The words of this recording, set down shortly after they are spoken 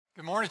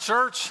Good morning,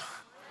 church.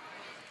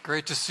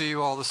 Great to see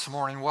you all this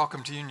morning.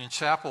 Welcome to Union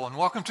Chapel and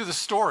welcome to the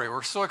story.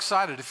 We're so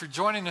excited. If you're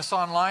joining us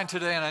online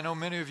today, and I know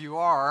many of you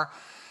are,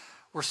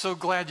 we're so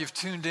glad you've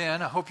tuned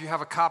in. I hope you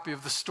have a copy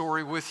of the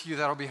story with you.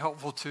 That'll be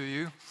helpful to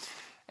you.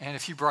 And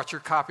if you brought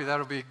your copy,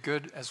 that'll be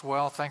good as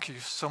well. Thank you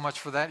so much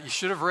for that. You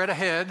should have read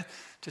ahead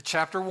to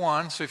chapter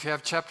 1. So if you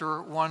have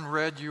chapter 1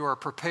 read, you are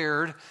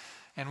prepared.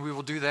 And we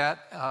will do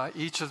that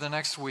each of the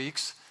next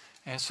weeks.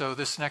 And so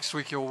this next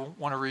week, you'll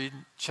want to read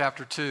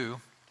chapter 2.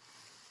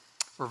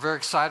 We're very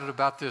excited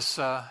about this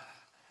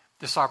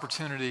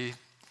opportunity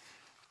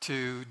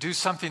to do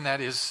something that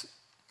is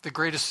the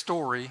greatest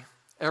story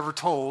ever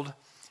told,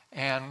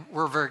 and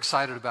we're very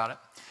excited about it.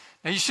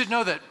 Now, you should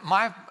know that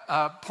my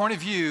point of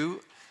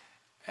view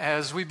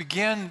as we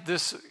begin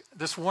this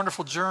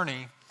wonderful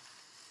journey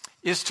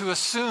is to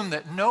assume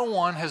that no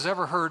one has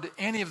ever heard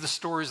any of the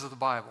stories of the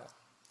Bible.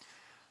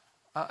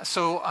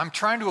 So I'm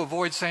trying to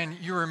avoid saying,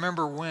 you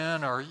remember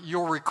when, or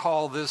you'll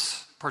recall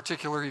this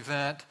particular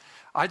event.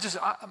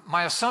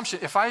 My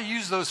assumption, if I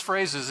use those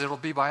phrases, it'll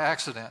be by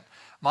accident.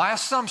 My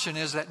assumption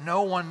is that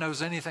no one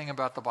knows anything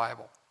about the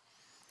Bible,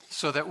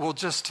 so that we'll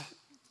just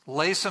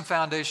lay some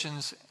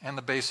foundations and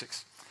the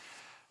basics.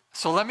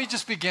 So let me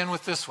just begin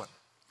with this one.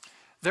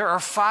 There are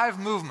 5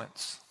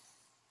 movements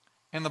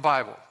in the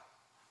Bible.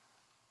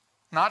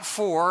 Not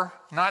 4,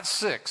 not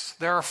 6.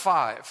 There are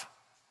 5.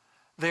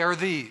 They are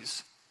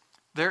these.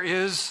 There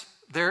is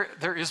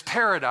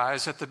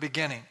paradise at the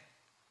beginning.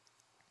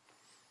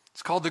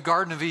 It's called the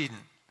Garden of Eden,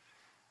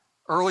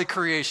 early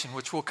creation,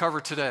 which we'll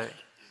cover today.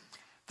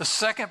 The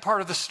second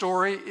part of the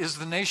story is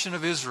the nation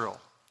of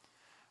Israel,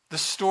 the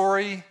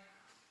story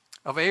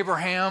of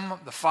Abraham,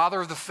 the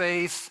father of the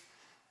faith,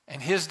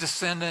 and his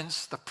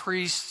descendants, the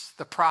priests,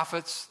 the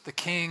prophets, the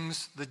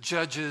kings, the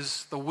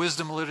judges, the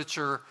wisdom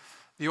literature,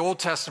 the Old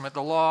Testament,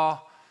 the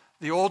law,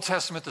 the Old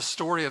Testament, the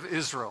story of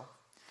Israel.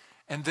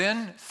 And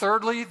then,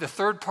 thirdly, the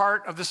third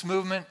part of this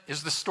movement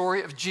is the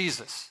story of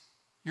Jesus.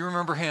 You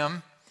remember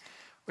him.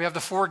 We have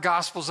the 4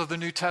 Gospels of the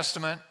New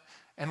Testament,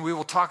 and we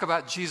will talk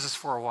about Jesus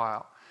for a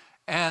while.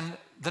 And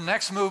the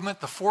next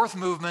movement, the fourth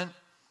movement,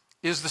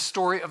 is the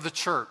story of the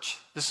church.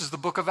 This is the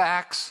book of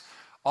Acts,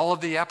 all of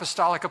the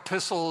apostolic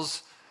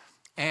epistles,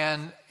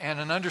 and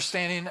an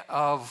understanding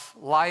of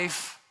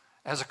life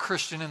as a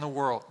Christian in the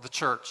world, the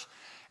church.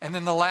 And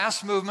then the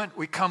last movement,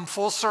 we come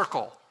full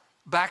circle,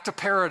 back to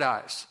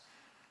paradise.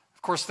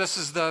 Of course, this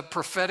is the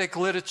prophetic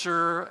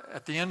literature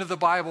at the end of the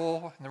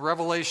Bible, in the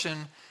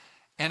Revelation,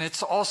 and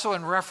it's also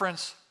in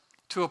reference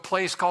to a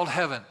place called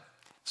heaven.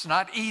 It's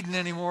not Eden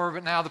anymore,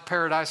 but now the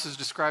paradise is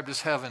described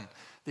as heaven,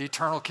 the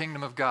eternal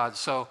kingdom of God.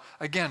 So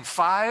again,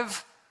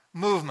 5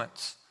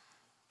 movements.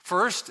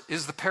 First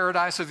is the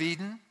paradise of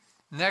Eden.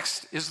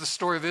 Next is the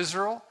story of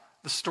Israel,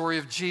 the story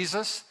of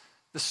Jesus,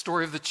 the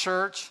story of the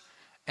church,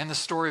 and the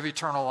story of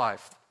eternal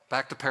life,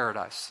 back to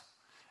paradise.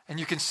 And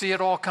you can see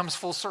it all comes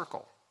full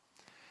circle.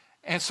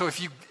 And so if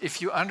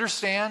you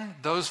understand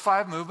those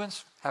 5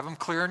 movements, have them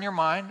clear in your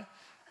mind,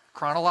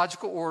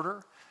 chronological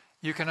order,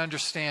 you can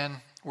understand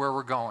where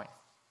we're going.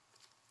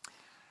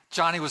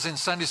 Johnny was in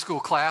Sunday school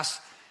class,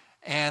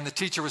 and the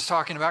teacher was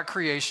talking about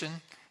creation.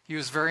 He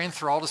was very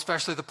enthralled,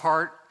 especially the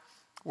part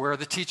where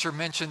the teacher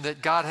mentioned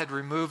that God had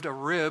removed a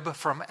rib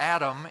from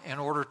Adam in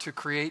order to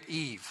create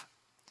Eve.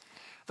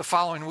 The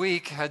following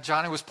week,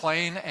 Johnny was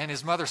playing, and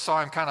his mother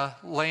saw him kind of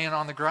laying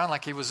on the ground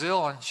like he was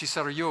ill, and she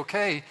said, "Are you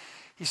okay?"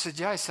 He said,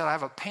 "Yeah." He said, "I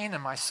have a pain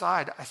in my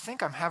side. I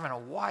think I'm having a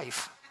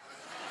wife."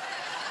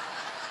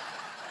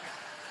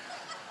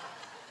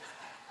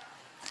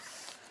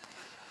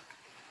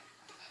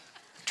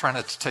 Trying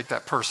not to take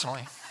that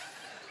personally.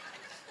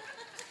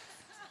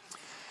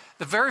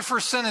 The very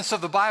first sentence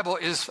of the Bible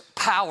is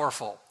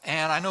powerful,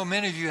 and I know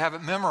many of you have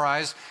it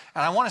memorized,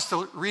 and I want us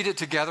to read it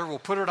together. We'll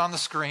put it on the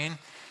screen,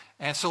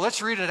 and so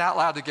let's read it out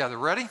loud together.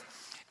 Ready?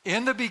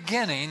 In the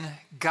beginning,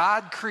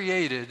 God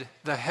created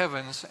the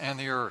heavens and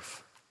the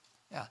earth.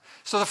 Yeah.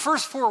 So the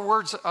first 4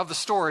 words of the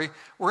story,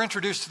 we're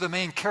introduced to the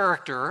main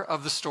character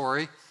of the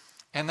story,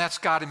 and that's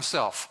God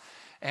himself.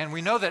 And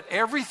we know that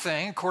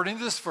everything, according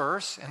to this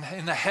verse,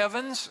 in the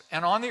heavens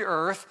and on the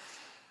earth,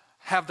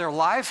 have their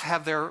life,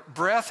 have their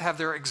breath, have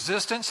their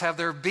existence, have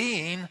their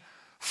being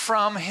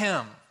from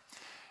him.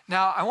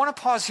 Now, I want to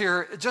pause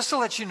here just to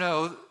let you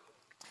know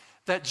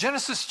that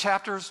Genesis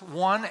chapters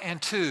 1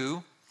 and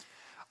 2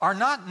 are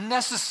not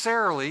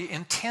necessarily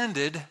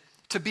intended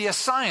to be a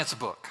science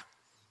book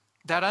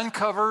that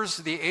uncovers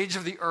the age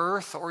of the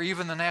earth or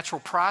even the natural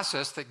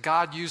process that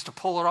God used to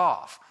pull it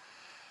off.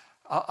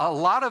 A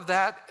lot of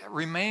that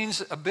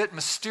remains a bit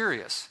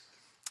mysterious.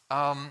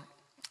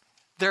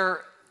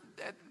 There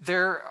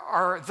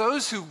are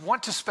those who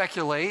want to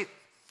speculate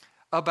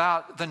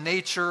about the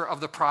nature of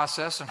the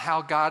process and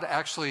how God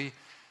actually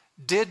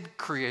did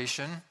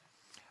creation.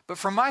 But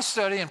from my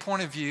study and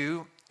point of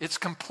view, it's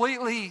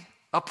completely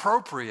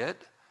appropriate,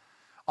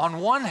 on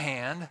one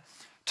hand,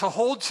 to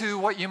hold to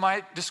what you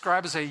might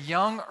describe as a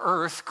young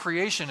earth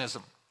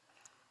creationism.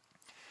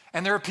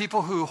 And there are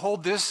people who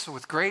hold this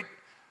with great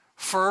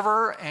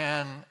fervor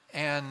and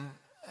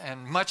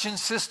and much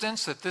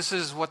insistence that this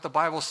is what the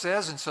Bible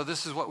says, and so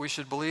this is what we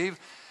should believe.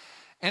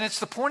 And it's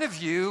the point of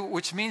view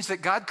which means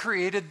that God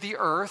created the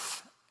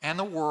earth and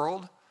the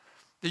world,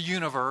 the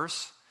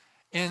universe,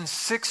 in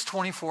 6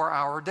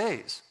 24-hour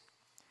days.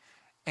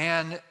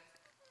 And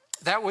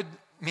that would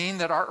mean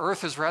that our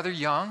earth is rather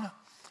young,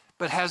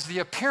 but has the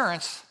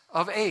appearance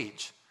of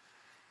age.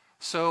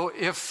 So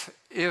if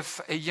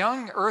a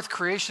young earth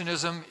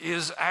creationism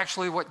is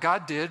actually what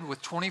God did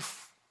with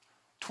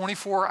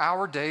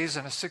 24-hour days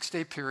and a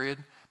 6-day period,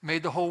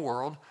 made the whole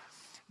world,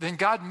 then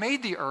God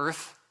made the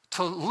earth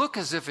to look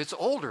as if it's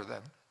older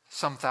than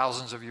some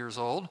thousands of years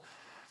old,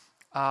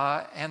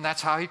 and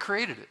that's how he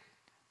created it,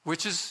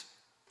 which is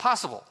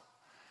possible,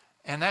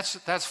 and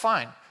that's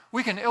fine.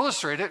 We can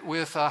illustrate it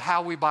with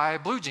how we buy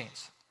blue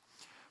jeans.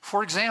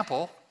 For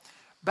example,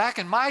 back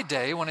in my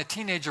day, when a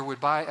teenager would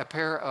buy a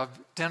pair of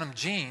denim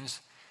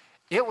jeans,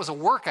 it was a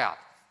workout.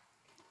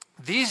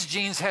 These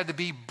jeans had to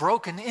be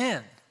broken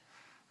in.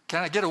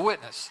 Can I get a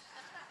witness?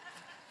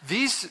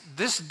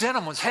 This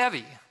denim was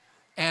heavy,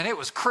 and it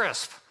was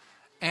crisp.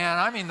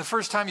 And I mean, the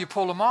first time you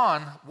pulled them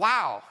on,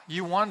 wow,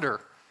 you wonder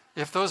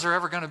if those are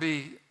ever going to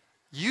be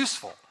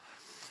useful.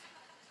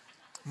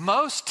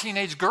 Most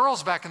teenage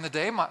girls back in the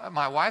day,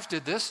 my wife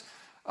did this,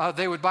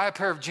 they would buy a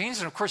pair of jeans,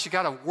 and of course you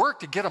got to work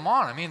to get them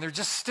on. I mean, they're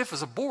just stiff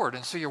as a board,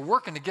 and so you're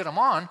working to get them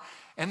on,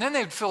 and then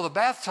they'd fill the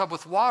bathtub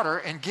with water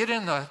and get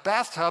in the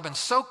bathtub and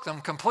soak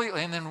them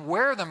completely and then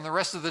wear them the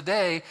rest of the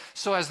day,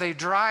 so as they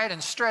dried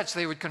and stretched,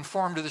 they would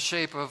conform to the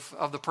shape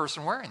of the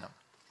person wearing them.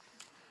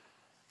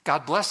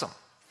 God bless them.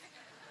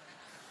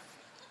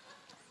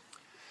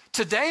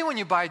 Today, when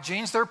you buy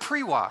jeans, they're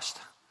pre-washed.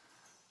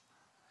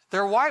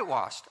 They're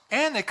whitewashed,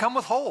 and they come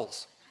with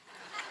holes.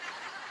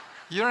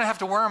 You don't have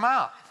to wear them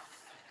out.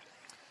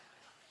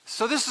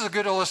 So this is a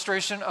good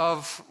illustration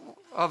of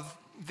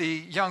the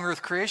young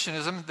earth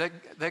creationism, that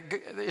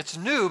it's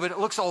new, but it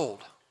looks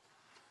old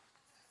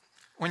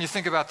when you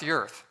think about the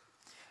earth.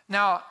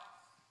 Now,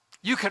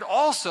 you could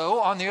also,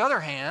 on the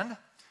other hand,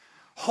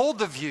 hold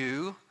the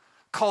view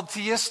called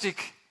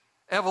theistic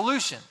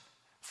evolution.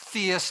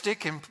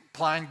 Theistic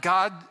implying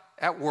God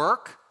at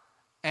work,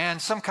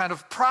 and some kind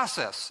of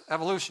process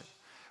evolution,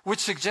 which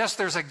suggests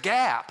there's a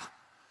gap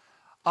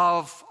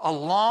of a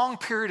long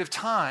period of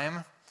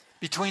time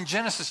between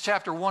Genesis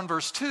chapter 1,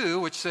 verse 2,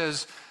 which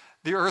says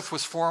the earth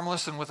was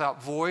formless and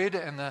without void,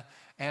 and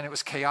it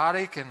was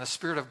chaotic, and the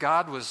Spirit of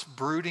God was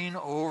brooding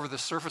over the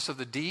surface of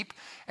the deep.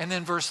 And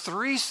then verse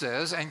 3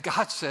 says, and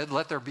God said,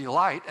 let there be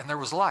light, and there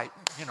was light.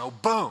 You know,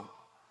 boom.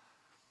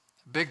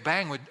 Big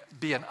Bang would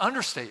be an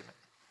understatement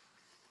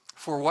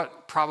for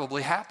what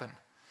probably happened.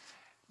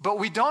 But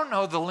we don't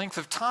know the length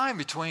of time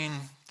between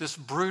this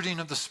brooding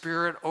of the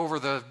Spirit over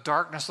the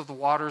darkness of the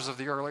waters of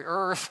the early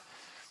earth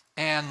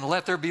and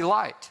let there be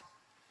light.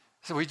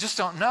 So we just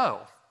don't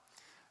know.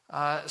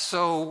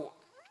 So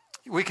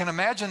we can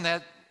imagine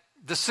that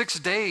the 6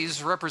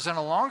 days represent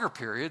a longer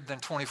period than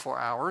 24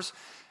 hours.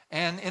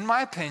 And in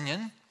my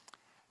opinion,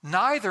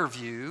 neither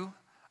view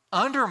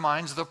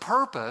undermines the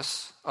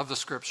purpose of the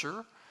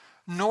Scripture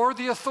nor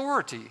the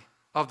authority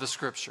of the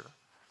Scripture.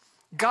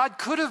 God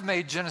could have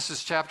made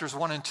Genesis chapters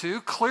 1 and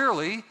 2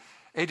 clearly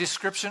a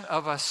description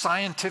of a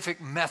scientific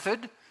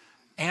method,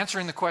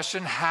 answering the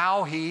question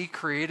how he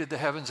created the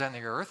heavens and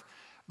the earth,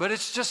 but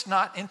it's just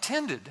not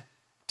intended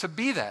to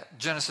be that,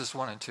 Genesis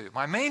 1 and 2.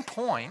 My main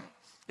point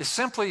is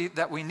simply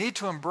that we need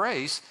to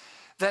embrace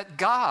that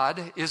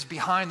God is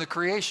behind the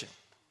creation.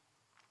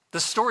 The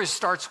story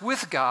starts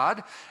with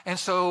God, and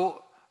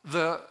so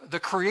the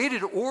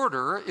created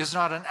order is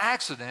not an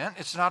accident.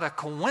 It's not a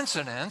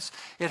coincidence.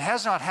 It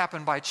has not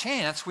happened by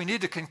chance. We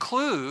need to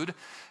conclude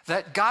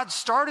that God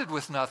started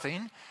with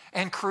nothing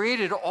and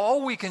created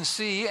all we can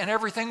see and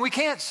everything we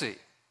can't see.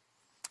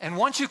 And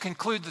once you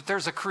conclude that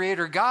there's a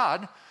creator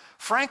God,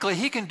 frankly,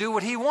 he can do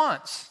what he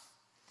wants.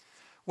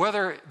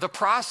 Whether the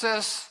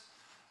process,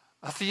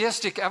 a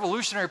theistic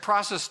evolutionary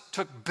process,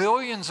 took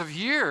billions of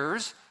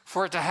years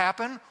for it to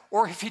happen,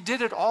 or if he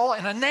did it all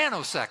in a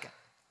nanosecond,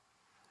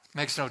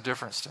 makes no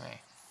difference to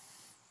me.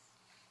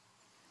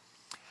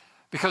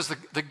 Because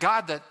the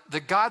God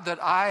that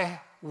I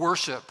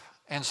worship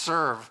and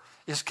serve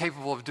is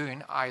capable of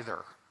doing either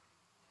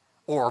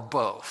or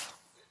both.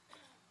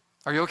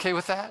 Are you okay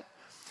with that?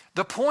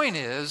 The point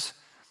is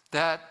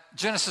that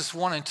Genesis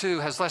 1 and 2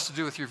 has less to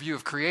do with your view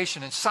of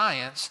creation and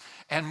science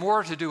and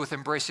more to do with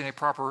embracing a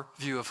proper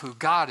view of who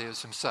God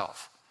is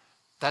himself.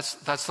 That's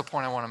the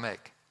point I want to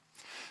make.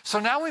 So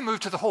now we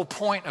move to the whole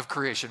point of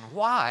creation.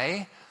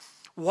 Why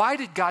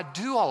did God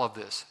do all of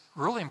this?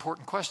 Really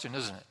important question,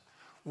 isn't it?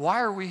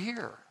 Why are we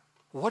here?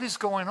 What is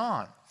going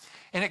on?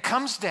 And it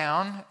comes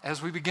down,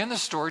 as we begin the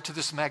story, to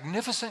this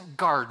magnificent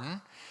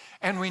garden,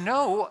 and we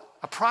know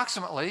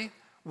approximately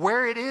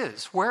where it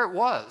is, where it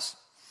was.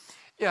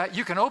 Yeah,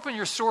 you can open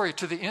your story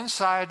to the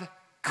inside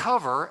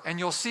cover, and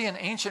you'll see an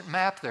ancient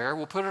map there.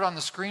 We'll put it on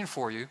the screen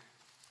for you.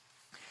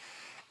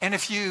 And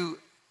if you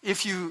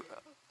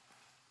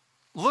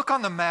look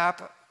on the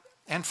map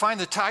and find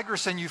the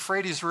Tigris and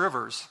Euphrates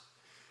rivers,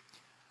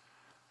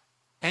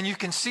 And you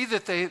can see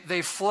that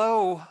they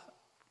flow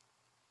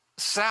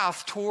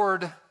south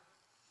toward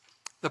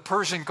the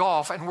Persian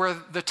Gulf, and where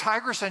the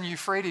Tigris and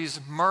Euphrates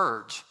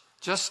merge,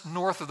 just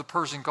north of the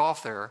Persian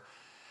Gulf there,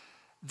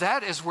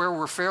 that is where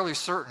we're fairly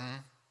certain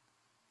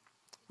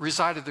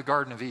resided the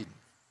Garden of Eden.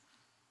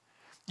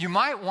 You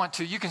might want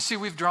to, you can see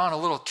we've drawn a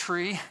little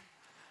tree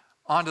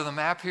onto the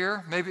map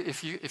here. Maybe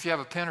if you have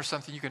a pen or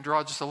something, you can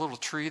draw just a little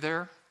tree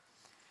there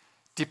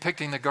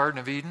depicting the Garden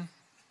of Eden.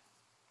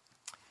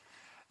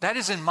 That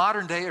is in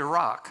modern-day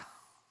Iraq,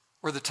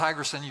 where the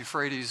Tigris and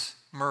Euphrates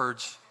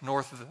merge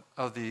north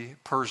of the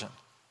Persian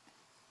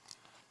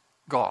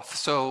Gulf.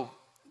 So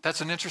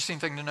that's an interesting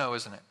thing to know,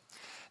 isn't it?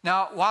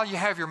 Now, while you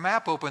have your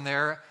map open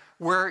there,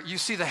 where you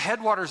see the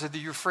headwaters of the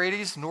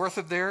Euphrates north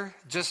of there,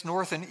 just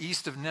north and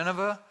east of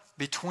Nineveh,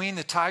 between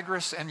the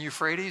Tigris and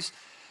Euphrates,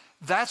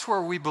 that's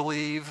where we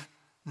believe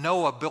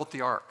Noah built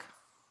the ark.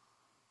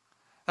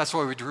 That's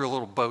why we drew a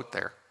little boat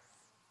there.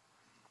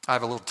 I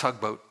have a little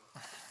tugboat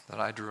that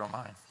I drew on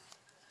mine.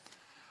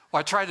 Well,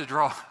 I tried to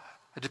draw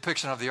a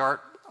depiction of the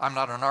ark. I'm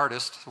not an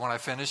artist. When I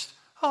finished,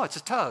 oh, it's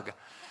a tug.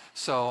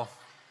 So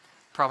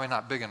probably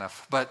not big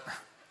enough. But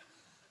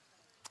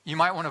you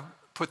might want to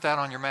put that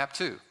on your map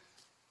too.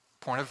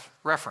 Point of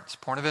reference,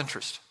 point of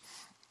interest.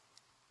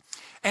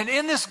 And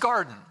in this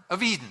Garden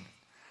of Eden,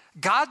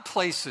 God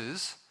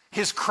places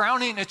his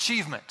crowning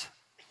achievement,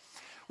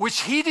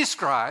 which he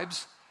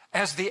describes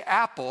as the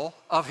apple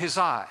of his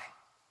eye.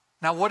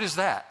 Now, what is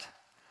that?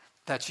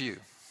 That's you.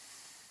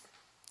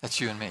 That's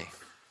you and me.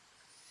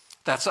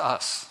 That's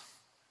us.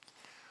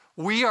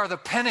 We are the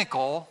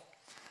pinnacle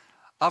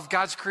of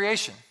God's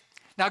creation.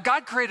 Now,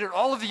 God created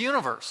all of the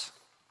universe.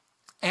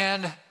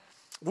 And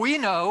we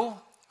know,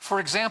 for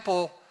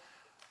example,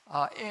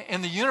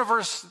 in the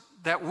universe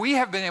that we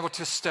have been able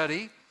to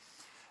study,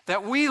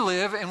 that we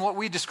live in what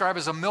we describe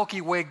as a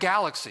Milky Way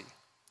galaxy.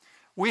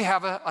 We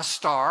have a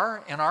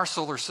star in our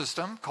solar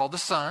system called the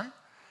sun,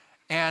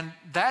 and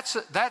that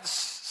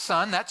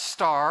sun, that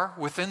star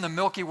within the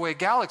Milky Way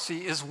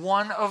galaxy is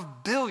one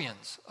of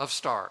billions of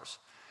stars.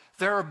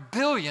 There are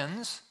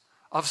billions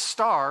of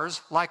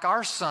stars like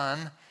our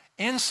sun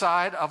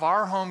inside of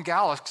our home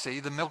galaxy,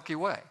 the Milky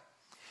Way.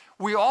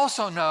 We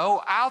also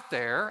know out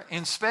there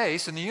in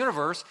space, in the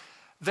universe,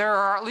 there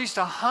are at least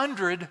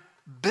 100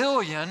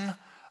 billion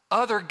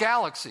other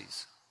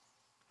galaxies.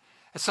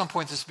 At some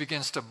point, this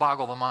begins to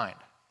boggle the mind.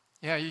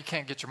 Yeah, you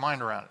can't get your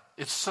mind around it.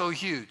 It's so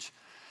huge.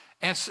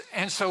 And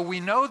so we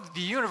know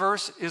the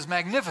universe is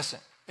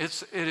magnificent.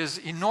 It is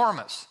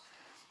enormous.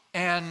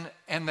 And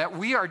that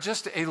we are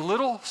just a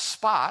little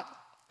spot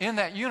in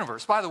that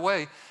universe. By the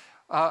way,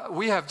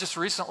 we have just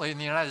recently in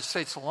the United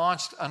States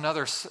launched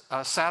another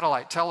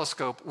satellite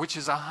telescope, which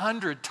is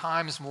 100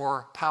 times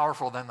more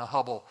powerful than the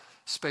Hubble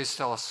Space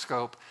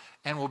Telescope,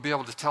 and will be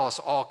able to tell us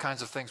all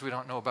kinds of things we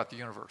don't know about the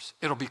universe.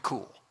 It'll be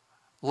cool.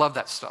 Love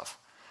that stuff.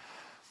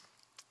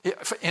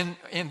 In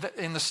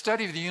the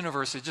study of the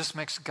universe, it just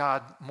makes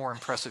God more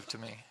impressive to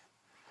me.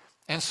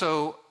 And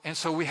so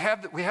we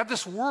have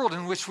this world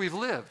in which we've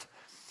lived.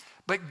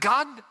 But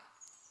God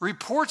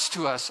reports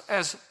to us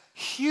as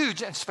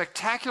huge and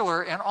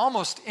spectacular and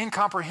almost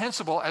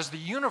incomprehensible as the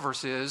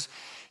universe is,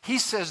 he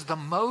says the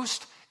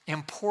most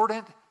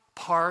important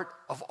part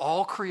of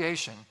all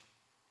creation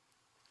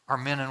are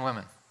men and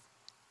women.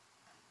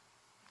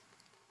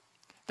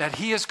 That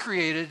he has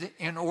created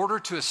in order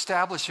to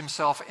establish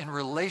himself in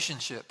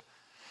relationship.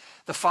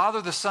 The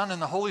Father, the Son,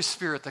 and the Holy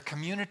Spirit, the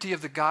community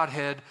of the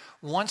Godhead,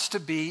 wants to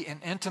be in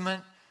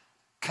intimate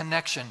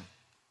connection,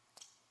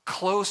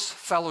 close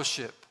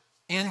fellowship,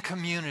 in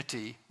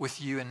community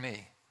with you and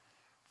me.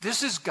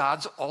 This is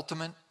God's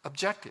ultimate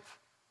objective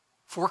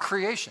for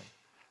creation.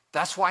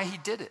 That's why he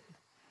did it.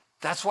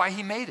 That's why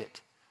he made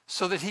it,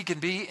 so that he can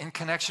be in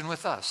connection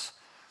with us.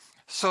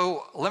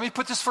 So let me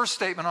put this first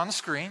statement on the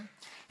screen.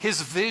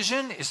 His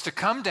vision is to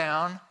come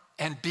down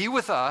and be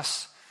with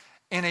us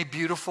in a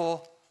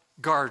beautiful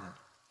garden.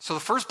 So the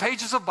first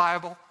pages of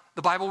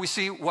the Bible, we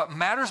see what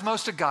matters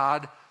most to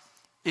God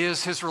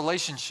is his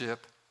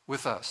relationship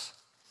with us.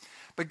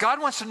 But God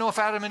wants to know if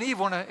Adam and Eve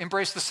want to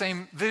embrace the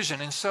same vision.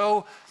 And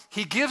so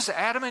he gives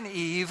Adam and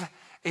Eve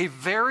a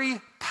very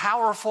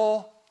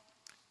powerful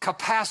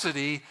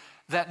capacity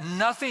that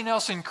nothing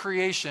else in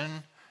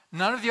creation,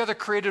 none of the other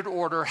created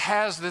order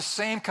has the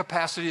same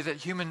capacity that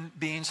human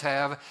beings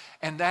have,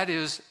 and that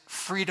is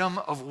freedom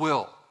of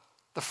will,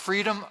 the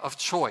freedom of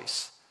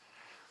choice.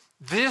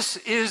 This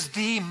is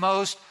the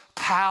most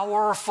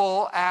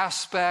powerful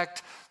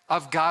aspect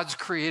of God's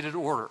created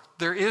order.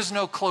 There is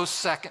no close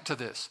second to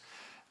this.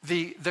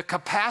 The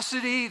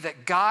capacity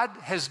that God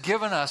has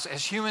given us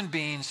as human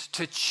beings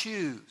to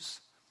choose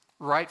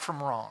right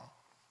from wrong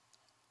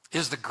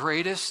is the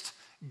greatest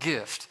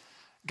gift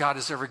God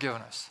has ever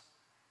given us.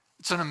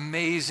 It's an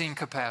amazing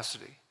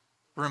capacity,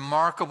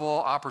 remarkable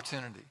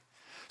opportunity.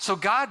 So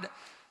God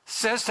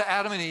says to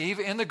Adam and Eve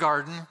in the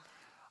garden,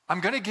 I'm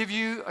going to give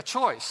you a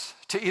choice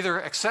to either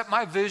accept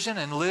my vision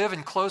and live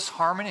in close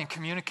harmony and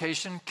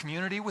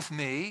community with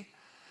me,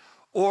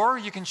 or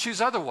you can choose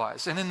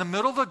otherwise. And in the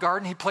middle of the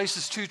garden, he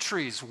places two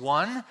trees.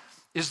 One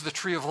is the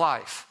tree of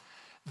life.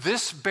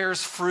 This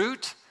bears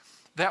fruit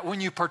that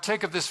when you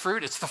partake of this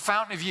fruit, it's the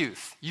fountain of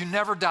youth. You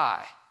never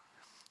die.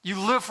 You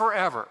live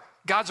forever.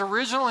 God's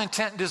original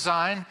intent and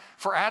design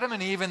for Adam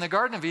and Eve in the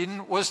Garden of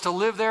Eden was to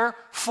live there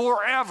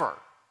forever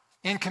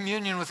in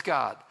communion with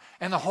God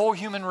and the whole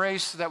human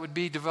race that would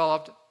be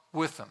developed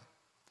with them.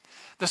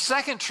 The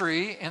second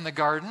tree in the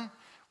garden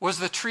was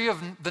the tree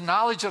of the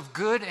knowledge of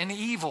good and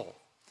evil.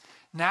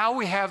 Now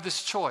we have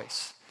this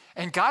choice,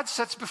 and God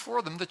sets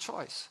before them the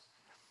choice.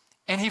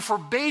 And he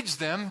forbids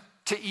them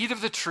to eat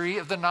of the tree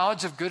of the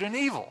knowledge of good and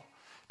evil,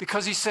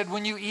 because he said,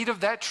 when you eat of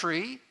that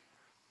tree,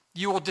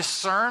 you will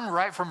discern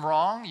right from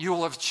wrong. You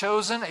will have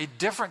chosen a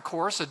different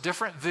course, a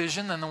different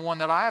vision than the one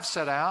that I have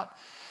set out,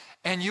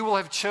 and you will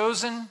have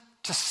chosen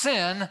to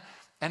sin,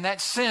 and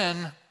that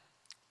sin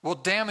will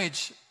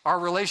damage our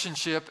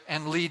relationship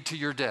and lead to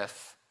your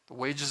death. The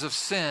wages of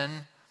sin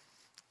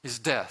is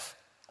death.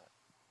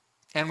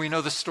 And we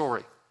know the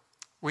story.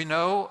 We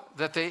know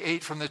that they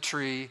ate from the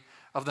tree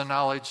of the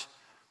knowledge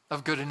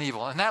of good and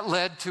evil. And that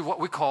led to what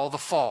we call the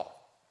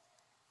fall.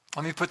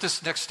 Let me put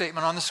this next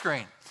statement on the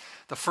screen.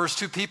 The first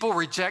two people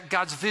reject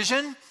God's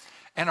vision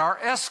and are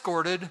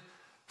escorted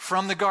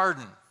from the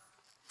garden.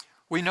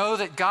 We know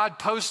that God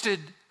posted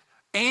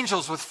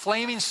angels with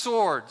flaming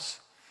swords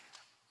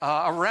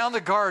around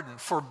the garden,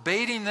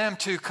 forbidding them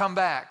to come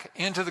back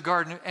into the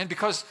garden. And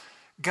because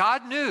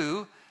God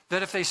knew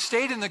that if they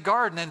stayed in the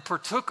garden and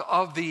partook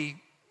of the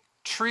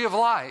tree of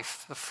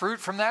life, the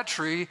fruit from that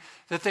tree,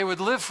 that they would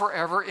live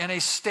forever in a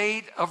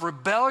state of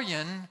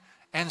rebellion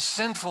and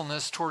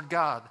sinfulness toward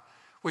God,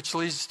 which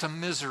leads to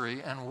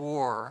misery and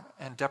war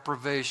and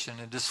deprivation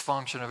and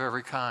dysfunction of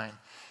every kind.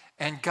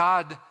 And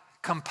God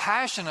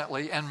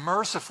compassionately and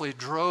mercifully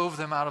drove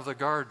them out of the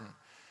garden,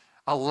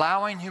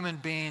 allowing human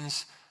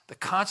beings the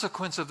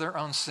consequence of their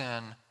own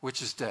sin,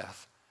 which is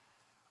death,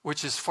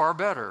 which is far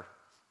better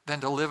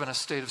than to live in a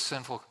state of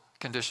sinful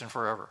condition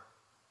forever.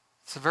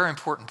 It's a very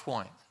important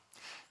point.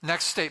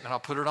 Next statement, I'll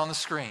put it on the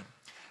screen.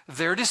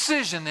 Their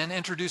decision then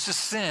introduces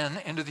sin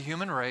into the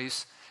human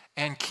race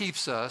and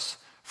keeps us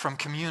from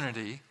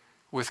community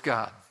with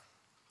God.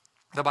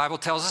 The Bible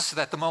tells us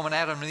that the moment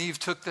Adam and Eve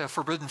took the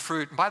forbidden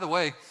fruit, and by the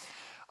way,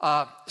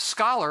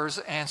 scholars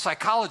and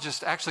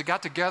psychologists actually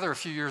got together a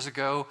few years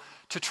ago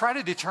to try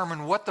to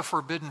determine what the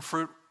forbidden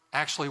fruit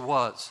actually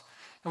was.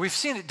 And we've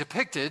seen it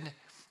depicted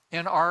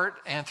in art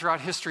and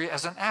throughout history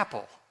as an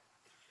apple.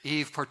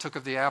 Eve partook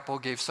of the apple,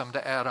 gave some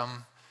to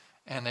Adam,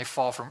 and they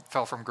fell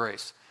from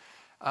grace.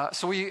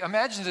 So we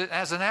imagined it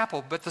as an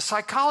apple, but the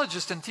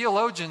psychologists and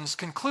theologians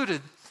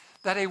concluded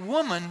that a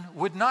woman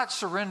would not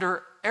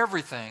surrender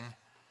everything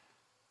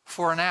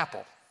for an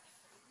apple.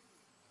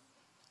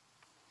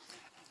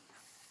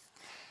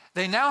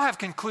 They now have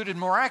concluded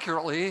more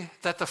accurately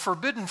that the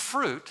forbidden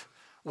fruit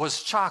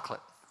was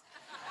chocolate.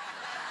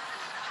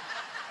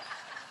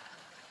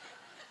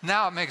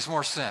 Now it makes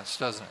more sense,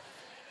 doesn't it?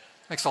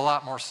 Makes a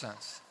lot more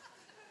sense.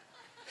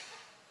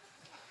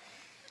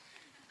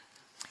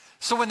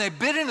 So when they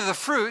bit into the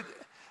fruit,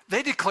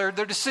 they declared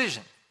their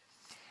decision.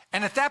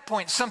 And at that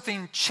point,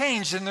 something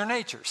changed in their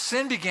nature.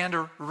 Sin began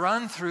to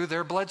run through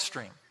their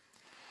bloodstream.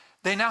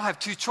 They now have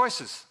two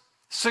choices,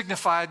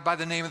 signified by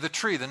the name of the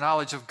tree, the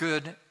knowledge of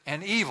good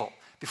and evil.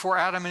 Before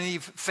Adam and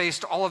Eve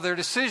faced all of their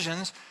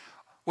decisions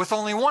with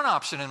only one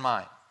option in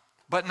mind.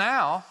 But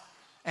now,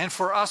 and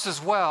for us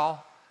as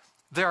well,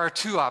 there are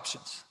two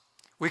options.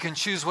 We can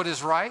choose what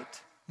is right,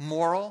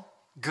 moral,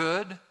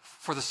 good,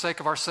 for the sake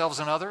of ourselves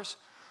and others,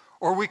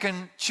 or we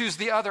can choose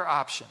the other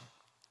option,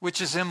 which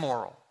is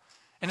immoral.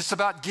 And it's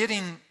about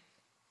getting,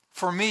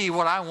 for me,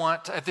 what I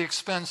want at the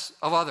expense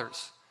of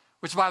others,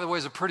 which, by the way,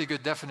 is a pretty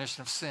good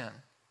definition of sin.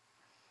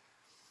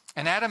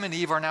 And Adam and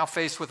Eve are now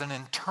faced with an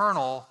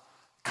internal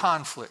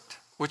conflict,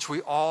 which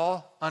we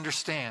all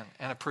understand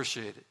and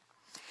appreciate it.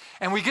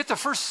 And we get the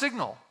first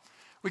signal.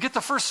 We get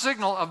the first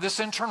signal of this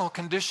internal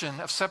condition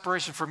of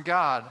separation from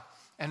God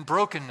and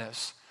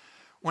brokenness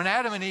when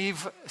Adam and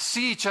Eve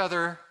see each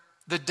other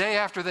the day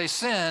after they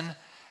sin,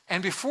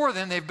 and before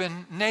then they've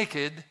been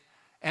naked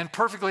and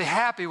perfectly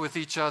happy with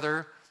each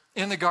other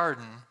in the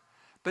garden.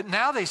 But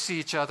now they see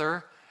each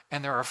other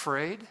and they're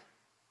afraid,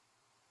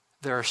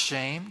 they're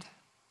ashamed,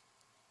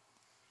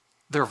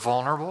 they're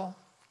vulnerable.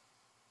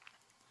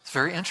 It's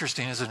very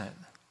interesting, isn't it?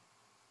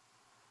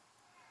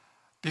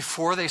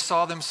 Before they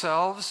saw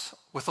themselves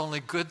with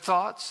only good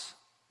thoughts,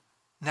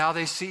 now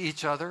they see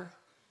each other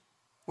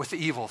with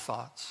evil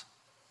thoughts.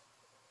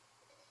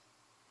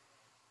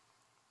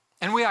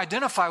 And we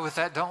identify with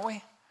that, don't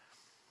we?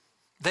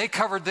 They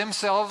covered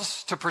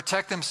themselves to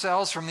protect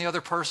themselves from the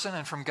other person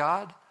and from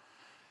God.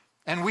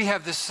 And we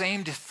have this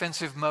same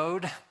defensive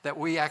mode that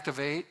we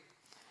activate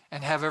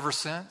and have ever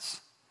since.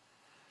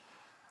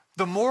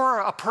 The more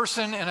a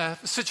person in a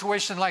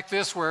situation like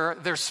this where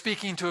they're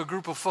speaking to a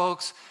group of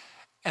folks,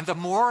 and the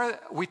more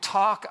we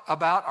talk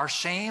about our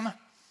shame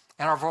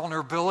and our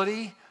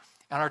vulnerability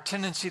and our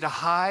tendency to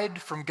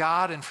hide from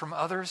God and from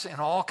others in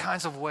all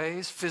kinds of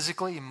ways,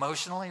 physically,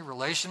 emotionally,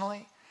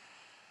 relationally,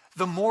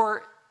 the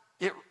more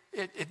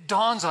it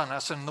dawns on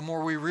us and the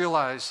more we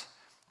realize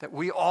that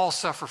we all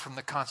suffer from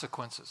the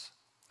consequences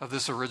of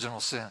this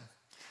original sin.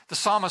 The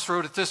psalmist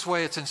wrote it this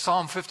way. It's in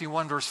Psalm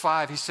 51, verse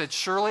 5. He said,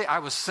 "Surely I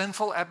was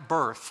sinful at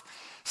birth,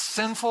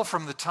 sinful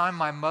from the time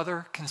my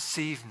mother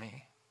conceived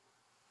me."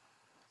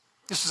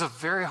 This is a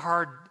very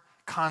hard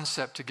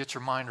concept to get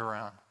your mind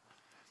around.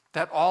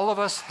 That all of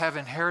us have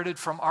inherited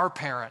from our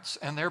parents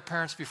and their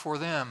parents before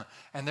them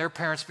and their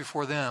parents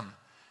before them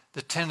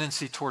the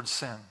tendency towards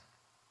sin.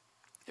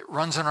 It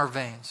runs in our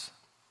veins.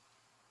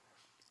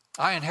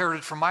 I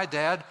inherited from my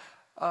dad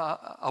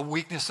a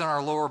weakness in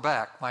our lower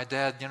back. My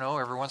dad,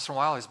 every once in a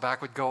while his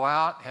back would go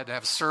out, had to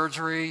have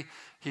surgery.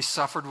 He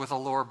suffered with a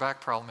lower back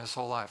problem his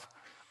whole life.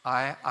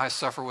 I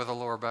suffer with a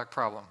lower back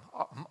problem.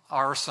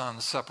 Our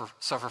sons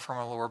suffer from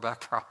a lower back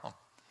problem.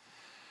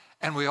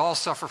 And we all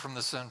suffer from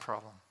the sin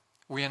problem.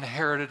 We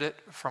inherited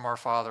it from our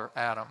father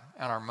Adam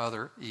and our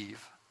mother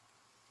Eve.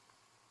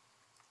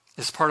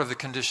 It's part of the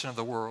condition of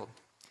the world.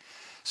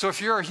 So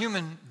if you're a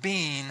human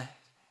being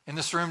in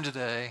this room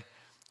today,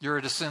 you're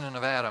a descendant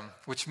of Adam,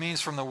 which means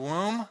from the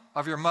womb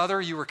of your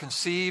mother, you were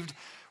conceived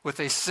with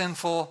a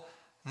sinful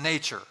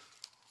nature.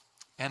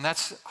 And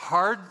that's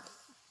hard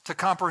to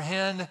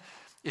comprehend.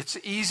 It's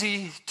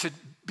easy to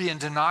be in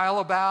denial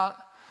about.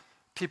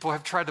 People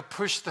have tried to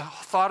push the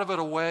thought of it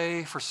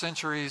away for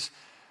centuries.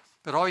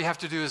 But all you have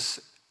to do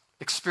is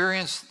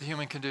experience the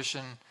human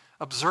condition,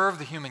 observe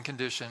the human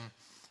condition,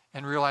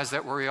 and realize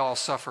that we all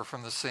suffer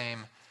from the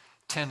same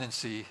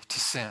tendency to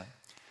sin.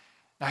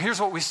 Now, here's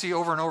what we see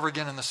over and over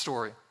again in the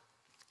story.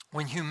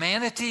 When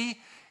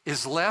humanity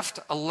is left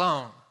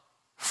alone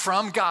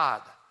from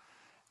God,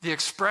 the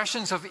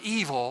expressions of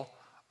evil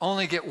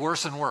only get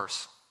worse and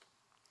worse.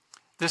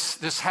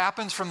 This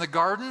happens from the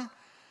garden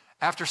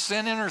after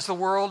sin enters the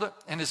world,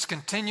 and it's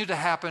continued to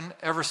happen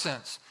ever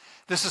since.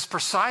 This is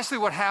precisely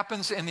what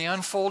happens in the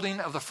unfolding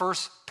of the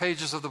first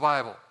pages of the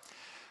Bible.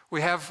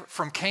 We have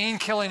from Cain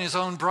killing his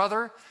own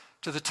brother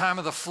to the time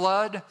of the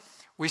flood.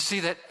 We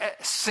see that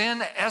sin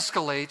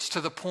escalates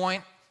to the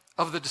point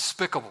of the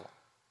despicable.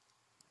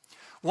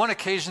 One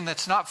occasion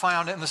that's not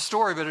found in the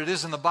story, but it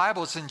is in the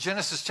Bible, it's in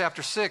Genesis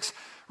chapter 6,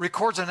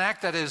 records an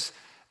act that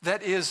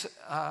is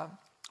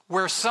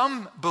where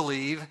some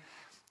believe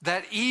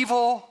that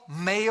evil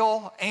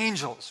male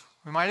angels,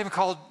 we might even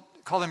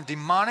call them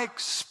demonic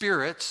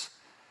spirits,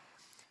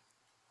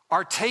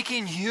 are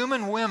taking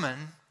human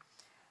women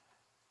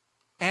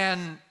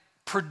and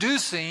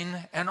producing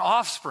an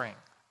offspring,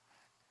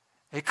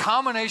 a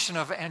combination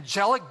of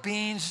angelic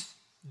beings,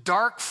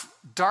 dark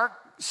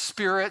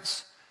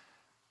spirits,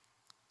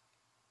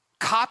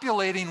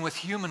 copulating with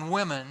human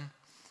women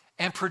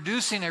and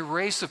producing a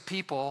race of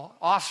people,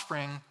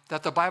 offspring,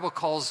 that the Bible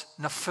calls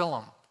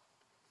Nephilim.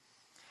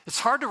 It's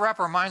hard to wrap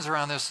our minds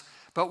around this,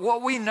 but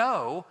what we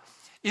know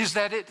is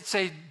that it's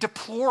a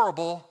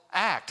deplorable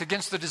act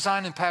against the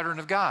design and pattern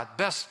of God,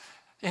 best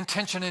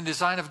intention and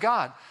design of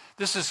God.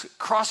 This is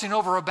crossing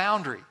over a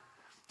boundary.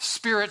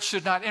 Spirits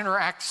should not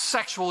interact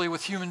sexually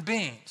with human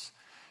beings.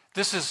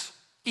 This is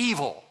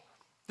evil.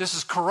 This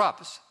is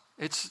corrupt.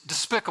 It's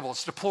despicable.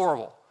 It's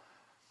deplorable.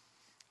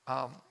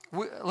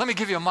 Let me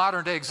give you a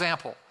modern day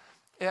example.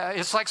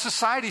 It's like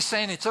society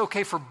saying it's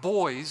okay for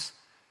boys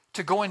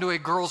to go into a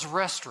girl's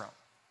restroom.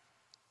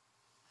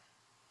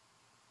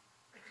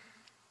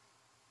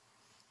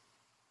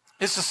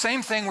 It's the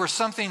same thing where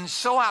something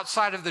so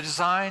outside of the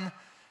design,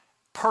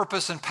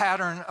 purpose, and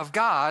pattern of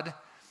God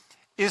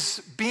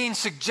is being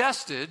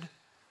suggested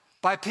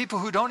by people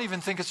who don't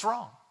even think it's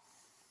wrong.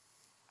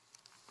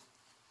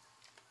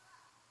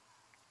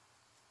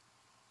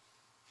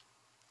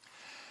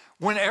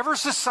 Whenever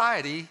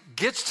society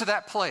gets to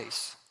that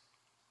place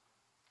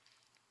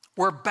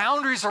where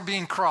boundaries are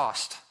being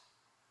crossed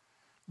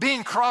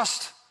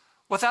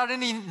without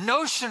any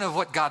notion of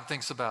what God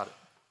thinks about it.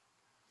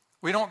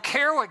 We don't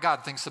care what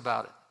God thinks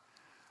about it.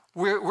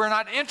 We're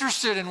not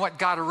interested in what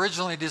God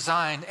originally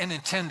designed and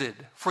intended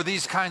for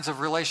these kinds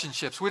of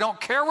relationships. We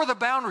don't care where the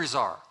boundaries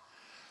are.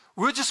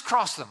 We'll just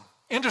cross them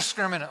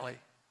indiscriminately,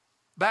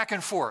 back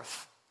and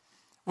forth,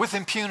 with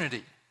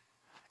impunity.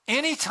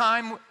 Any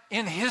time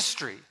in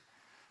history,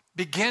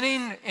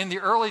 beginning in the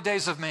early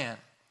days of man,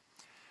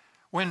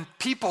 when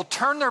people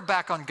turn their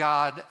back on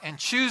God and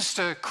choose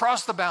to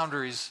cross the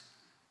boundaries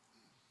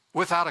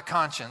without a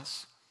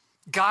conscience,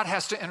 God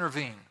has to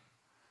intervene.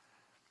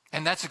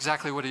 And that's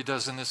exactly what he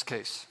does in this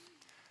case.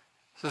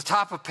 So the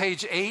top of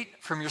page 8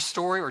 from your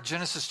story, or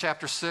Genesis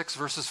chapter 6,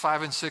 verses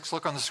 5 and 6,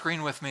 look on the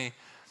screen with me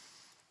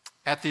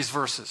at these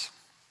verses.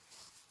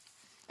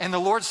 And the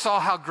Lord saw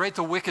how great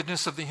the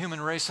wickedness of the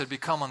human race had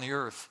become on the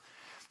earth,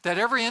 that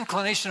every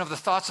inclination of the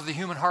thoughts of the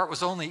human heart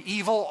was only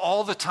evil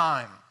all the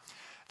time.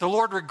 The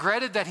Lord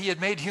regretted that he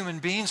had made human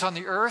beings on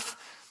the earth,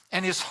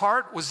 and his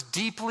heart was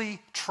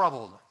deeply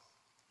troubled.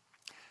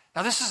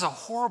 Now, this is a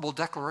horrible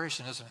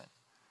declaration, isn't it?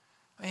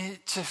 I mean,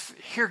 to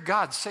hear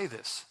God say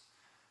this,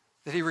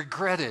 that he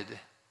regretted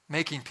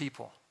making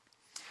people.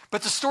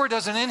 But the story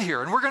doesn't end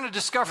here, and we're going to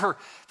discover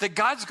that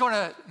God's going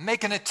to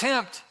make an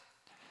attempt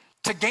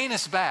to gain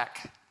us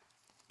back,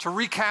 to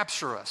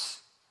recapture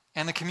us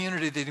and the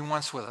community that he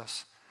wants with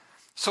us.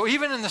 So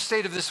even in the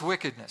state of this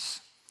wickedness,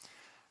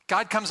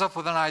 God comes up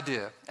with an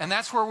idea. And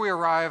that's where we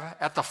arrive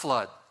at the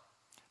flood.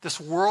 This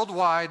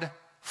worldwide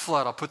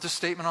flood. I'll put this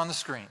statement on the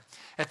screen.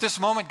 At this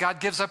moment, God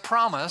gives a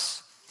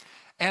promise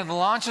and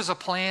launches a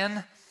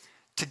plan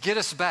to get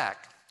us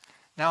back.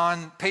 Now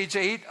on page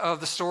 8 of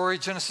the story,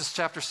 Genesis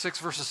chapter 6,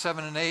 verses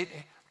 7 and 8,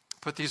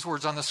 put these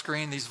words on the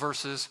screen, these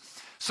verses.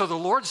 So the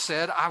Lord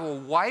said, I will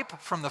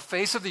wipe from the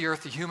face of the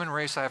earth the human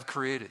race I have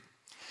created,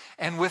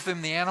 and with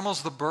them the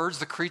animals, the birds,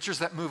 the creatures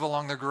that move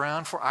along the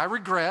ground, for I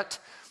regret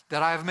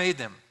that I have made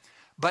them.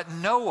 But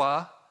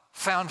Noah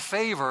found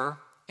favor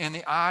in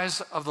the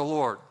eyes of the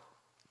Lord.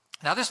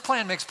 Now this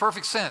plan makes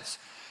perfect sense,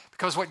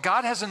 because what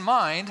God has in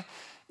mind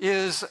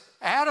is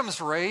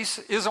Adam's race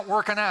isn't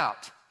working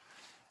out.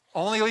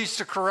 Only leads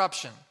to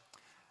corruption.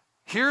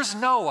 Here's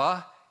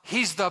Noah.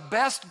 He's the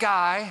best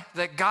guy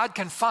that God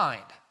can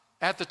find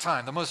at the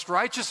time, the most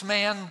righteous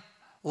man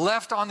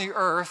left on the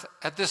earth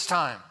at this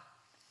time.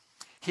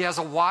 He has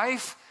a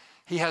wife.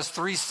 He has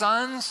 3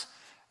 sons.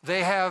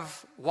 They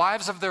have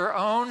wives of their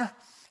own.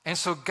 And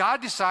so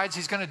God decides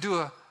he's going to do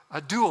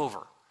a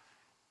do-over.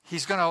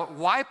 He's going to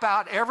wipe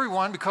out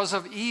everyone because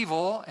of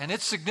evil and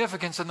its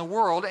significance in the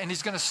world, and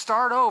he's going to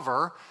start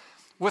over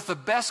with the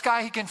best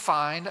guy he can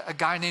find, a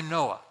guy named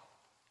Noah.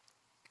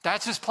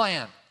 That's his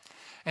plan.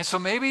 And so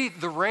maybe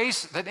the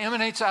race that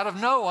emanates out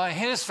of Noah and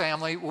his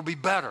family will be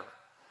better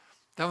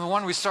than the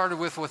one we started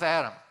with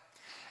Adam.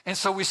 And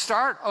so we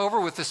start over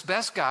with this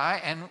best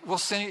guy, and we'll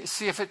see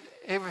if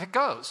it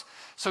goes.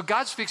 So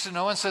God speaks to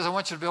Noah and says, I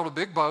want you to build a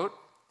big boat,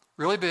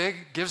 really big,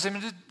 gives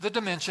him the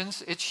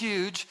dimensions. It's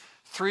huge,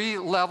 3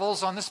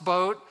 levels on this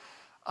boat,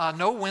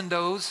 no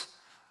windows,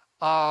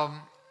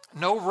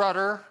 no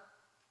rudder,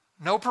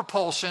 no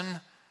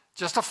propulsion,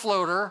 just a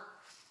floater.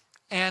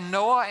 And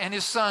Noah and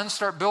his sons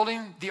start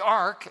building the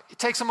ark. It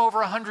takes them over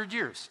 100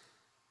 years.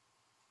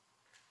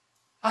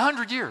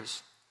 100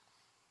 years.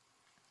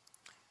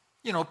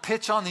 You know,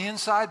 pitch on the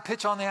inside,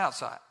 pitch on the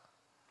outside.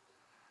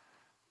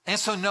 And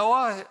so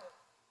Noah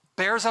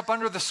bears up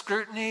under the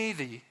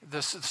scrutiny,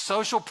 the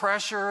social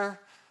pressure.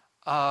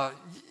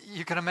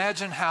 You can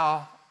imagine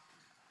how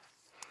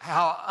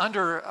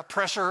under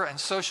pressure and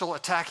social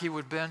attack he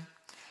would have been.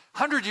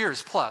 100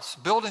 years plus,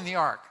 building the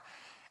ark.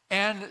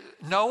 And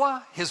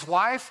Noah, his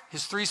wife,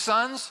 his 3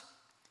 sons,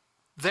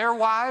 their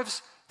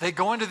wives, they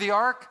go into the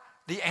ark.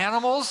 The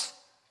animals,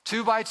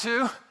 2 by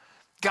 2.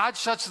 God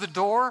shuts the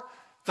door.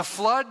 The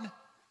flood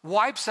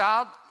wipes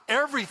out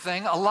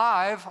everything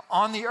alive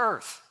on the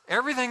earth.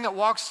 Everything that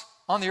walks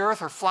on the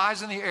earth or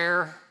flies in the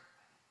air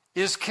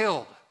is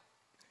killed.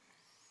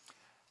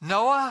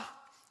 Noah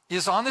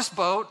is on this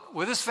boat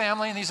with his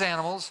family and these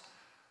animals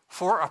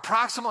for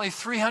approximately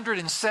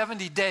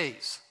 370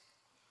 days.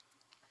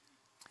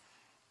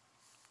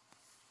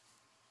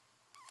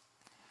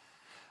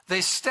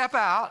 They step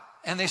out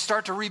and they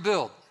start to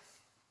rebuild.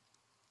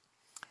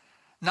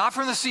 Not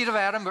from the seed of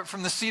Adam, but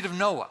from the seed of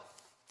Noah.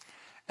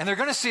 And they're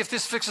going to see if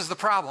this fixes the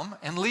problem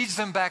and leads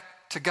them back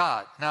to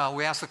God. Now,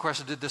 we ask the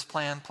question, did this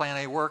plan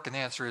A, work? And the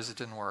answer is it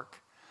didn't work.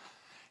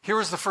 Here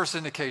was the first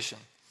indication.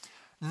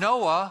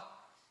 Noah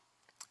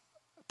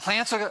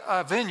plants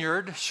a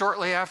vineyard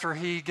shortly after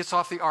he gets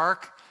off the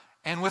ark,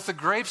 and with the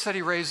grapes that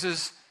he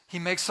raises, he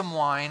makes some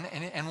wine,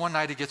 and one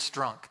night he gets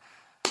drunk.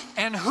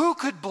 And who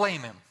could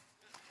blame him?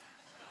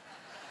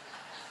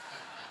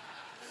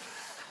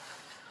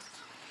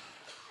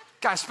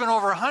 Guy spent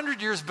over 100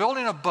 years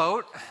building a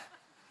boat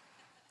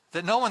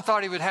that no one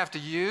thought he would have to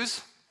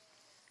use.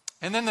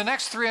 And then the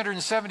next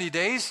 370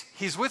 days,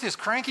 he's with his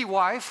cranky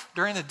wife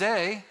during the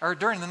day, or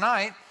during the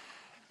night,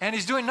 and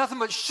he's doing nothing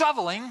but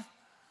shoveling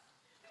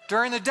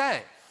during the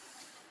day.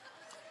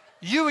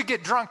 You would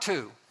get drunk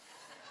too.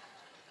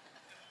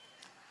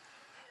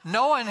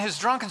 Noah, in his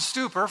drunken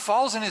stupor,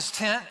 falls in his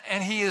tent,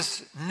 and he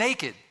is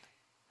naked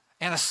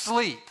and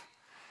asleep.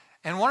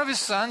 And one of his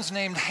sons,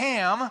 named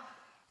Ham,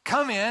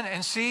 come in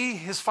and see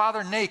his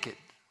father naked.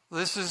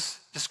 This is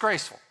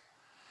disgraceful.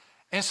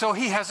 And so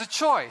he has a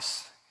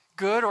choice,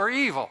 good or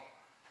evil.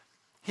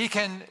 He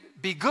can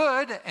be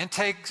good and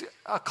take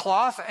a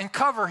cloth and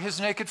cover his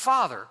naked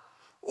father.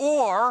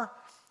 Or,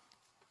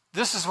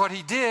 this is what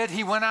he did.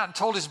 He went out and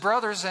told his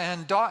brothers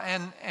and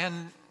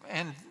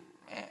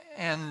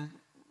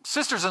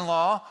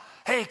sisters-in-law,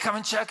 hey, come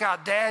and check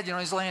out Dad. You know,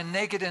 he's laying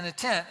naked in a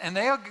tent. And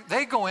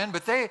they go in,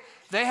 but they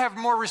have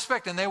more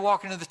respect, and they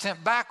walk into the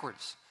tent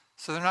backwards.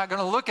 So they're not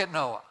going to look at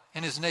Noah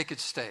in his naked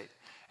state.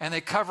 And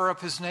they cover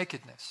up his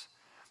nakedness.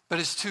 But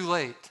it's too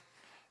late.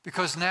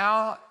 Because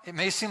now it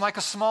may seem like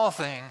a small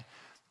thing,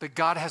 but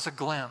God has a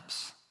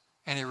glimpse.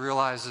 And he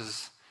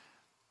realizes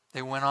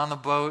they went on the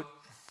boat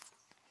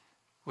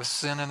with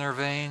sin in their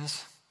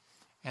veins,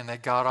 and they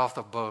got off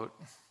the boat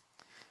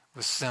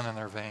with sin in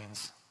their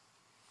veins.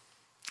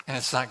 And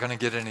it's not going to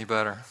get any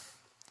better.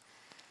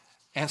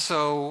 And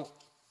so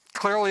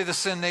clearly the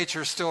sin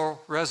nature is still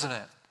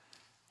resonant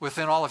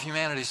within all of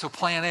humanity. So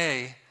plan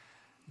A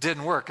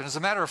didn't work. And as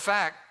a matter of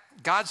fact,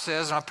 God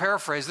says, and I'll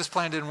paraphrase, this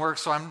plan didn't work,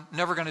 so I'm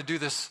never going to do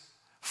this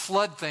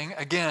flood thing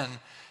again,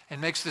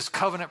 and makes this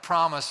covenant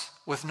promise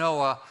with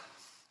Noah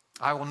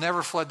I will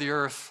never flood the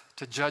earth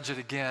to judge it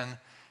again.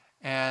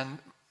 And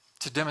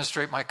to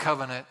demonstrate my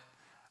covenant,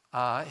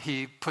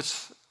 he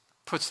puts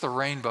the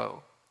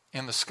rainbow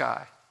in the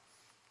sky.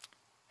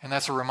 And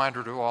that's a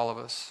reminder to all of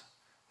us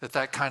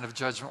that kind of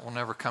judgment will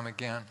never come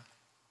again.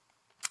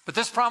 But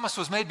this promise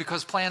was made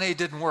because plan A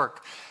didn't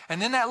work.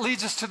 And then that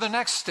leads us to the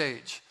next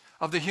stage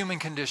of the human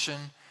condition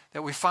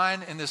that we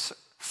find in this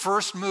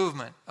first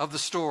movement of the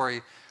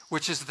story,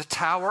 which is the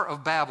Tower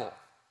of Babel.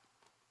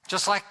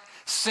 Just like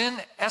sin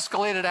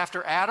escalated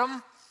after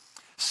Adam,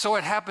 so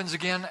it happens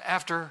again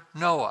after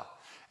Noah.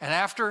 And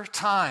after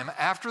time,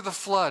 after the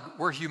flood,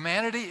 where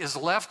humanity is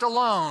left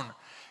alone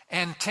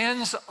and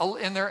tends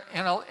in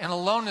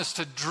aloneness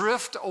to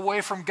drift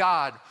away from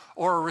God,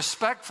 or a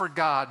respect for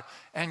God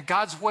and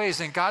God's ways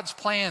and God's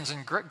plans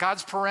and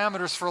God's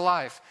parameters for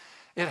life,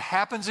 it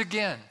happens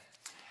again.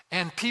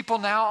 And people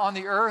now on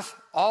the earth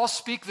all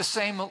speak the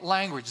same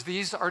language.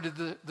 These are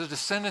the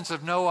descendants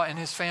of Noah and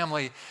his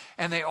family,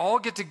 and they all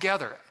get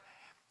together.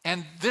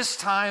 And this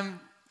time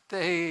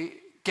they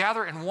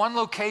gather in one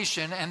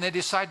location and they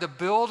decide to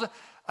build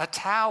a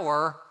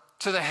tower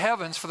to the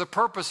heavens for the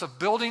purpose of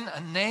building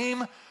a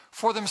name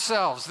for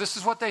themselves. This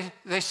is what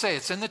they say.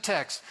 It's in the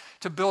text.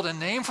 To build a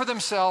name for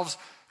themselves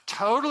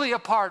totally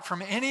apart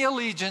from any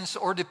allegiance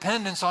or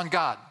dependence on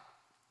God.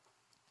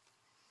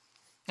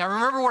 Now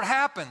remember what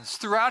happens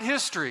throughout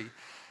history.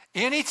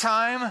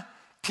 Anytime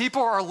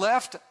people are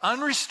left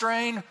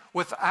unrestrained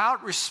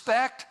without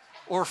respect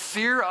or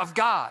fear of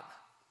God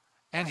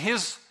and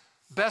his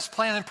best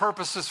plan and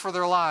purposes for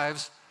their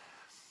lives,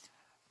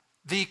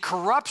 the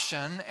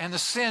corruption and the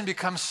sin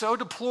become so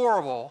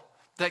deplorable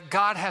that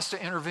God has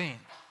to intervene.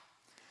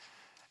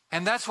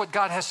 And that's what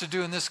God has to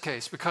do in this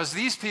case, because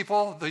these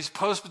people, these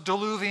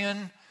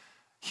post-diluvian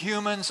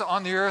humans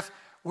on the earth,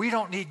 we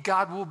don't need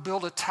God. We'll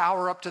build a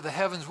tower up to the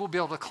heavens. We'll be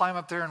able to climb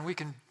up there and we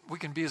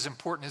can be as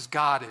important as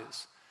God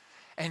is.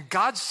 And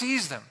God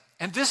sees them.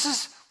 And this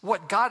is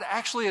what God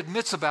actually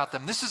admits about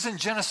them. This is in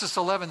Genesis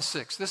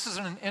 11:6. This is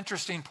an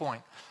interesting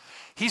point.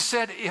 He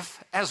said,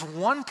 if as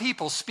one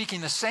people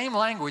speaking the same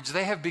language,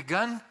 they have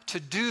begun to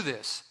do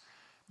this,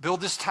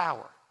 build this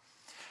tower,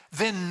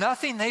 then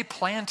nothing they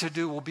plan to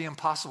do will be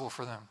impossible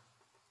for them.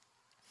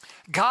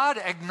 God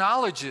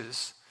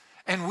acknowledges,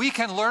 and we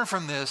can learn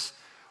from this,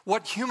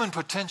 what human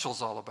potential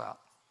is all about.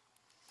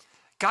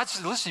 God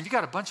says, listen, if you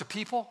got a bunch of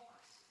people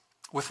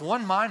with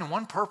one mind and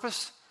one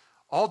purpose,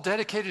 all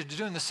dedicated to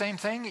doing the same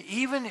thing,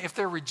 even if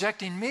they're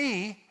rejecting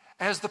me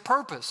as the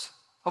purpose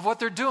of what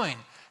they're doing,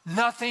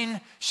 nothing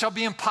shall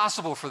be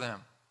impossible for them.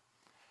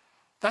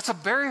 That's a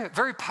very,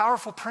 very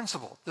powerful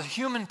principle, the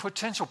human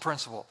potential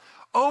principle.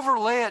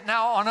 Overlay it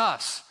now on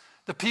us,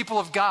 the people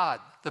of God,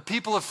 the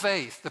people of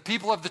faith, the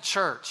people of the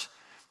church.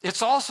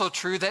 It's also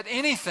true that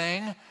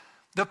anything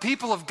the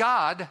people of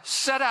God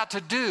set out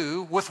to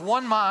do with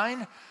one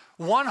mind,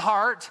 one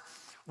heart,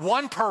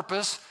 one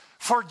purpose,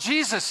 for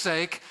Jesus'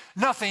 sake,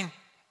 nothing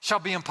shall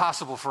be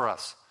impossible for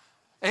us.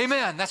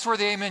 Amen. That's where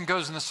the amen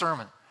goes in the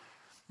sermon.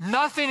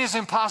 Nothing is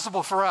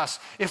impossible for us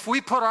if we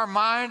put our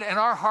mind and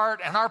our heart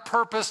and our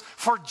purpose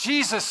for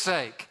Jesus'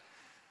 sake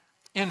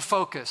in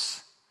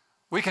focus.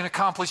 We can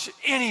accomplish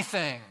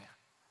anything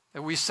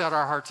that we set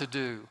our heart to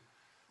do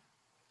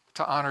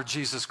to honor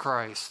Jesus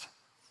Christ,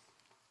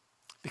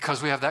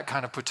 because we have that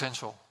kind of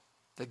potential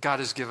that God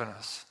has given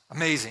us.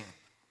 Amazing.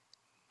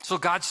 So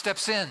God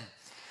steps in.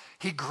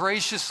 He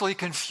graciously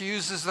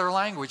confuses their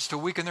language to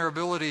weaken their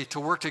ability to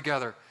work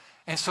together.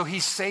 And so he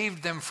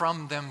saved them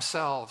from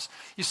themselves.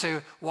 You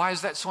say, why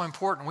is that so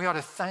important? We ought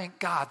to thank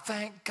God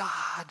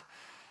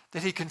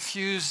that he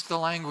confused the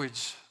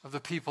language of the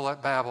people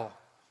at Babel.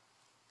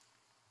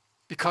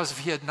 Because if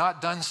he had not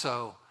done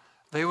so,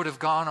 they would have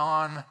gone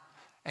on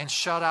and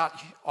shut out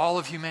all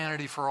of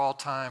humanity for all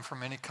time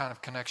from any kind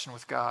of connection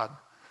with God.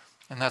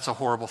 And that's a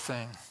horrible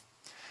thing.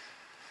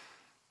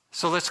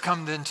 So let's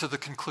come then to the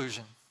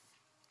conclusion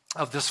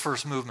of this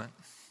first movement.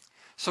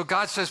 So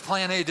God says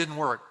plan A didn't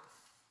work.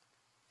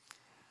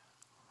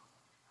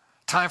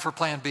 Time for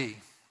plan B.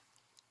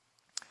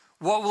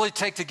 What will it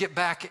take to get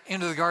back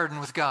into the garden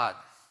with God?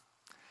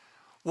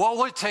 What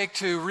will it take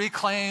to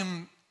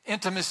reclaim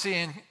intimacy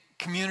and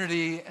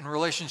community and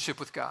relationship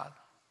with God?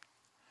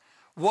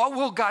 What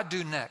will God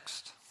do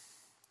next?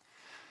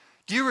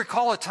 Do you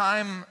recall a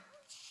time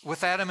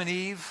with Adam and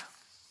Eve?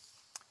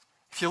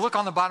 If you look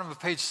on the bottom of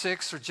page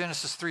 6 or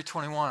Genesis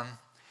 3:21,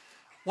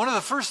 one of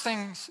the first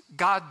things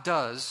God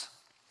does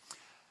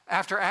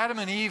after Adam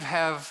and Eve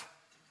have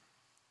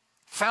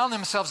found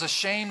themselves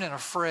ashamed and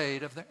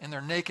afraid in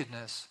their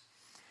nakedness,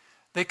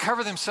 they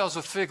cover themselves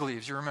with fig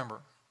leaves, you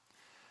remember.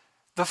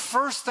 The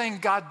first thing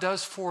God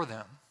does for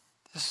them,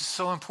 this is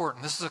so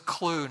important, this is a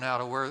clue now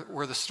to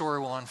where the story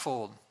will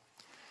unfold.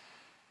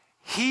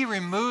 He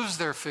removes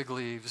their fig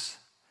leaves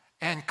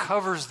and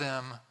covers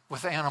them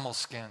with animal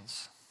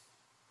skins.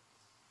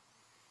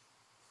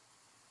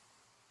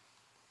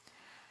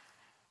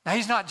 Now,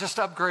 he's not just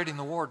upgrading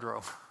the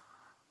wardrobe.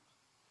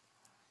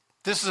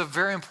 This is a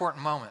very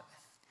important moment.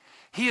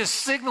 He is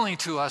signaling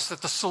to us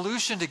that the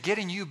solution to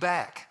getting you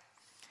back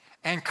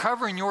and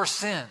covering your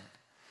sin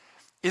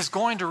is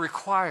going to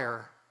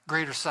require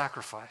greater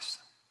sacrifice.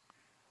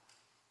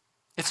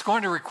 It's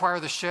going to require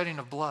the shedding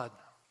of blood.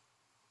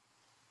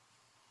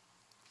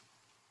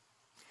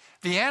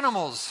 The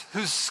animals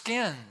whose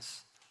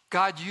skins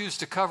God used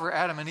to cover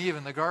Adam and Eve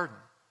in the garden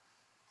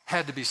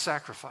had to be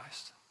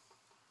sacrificed.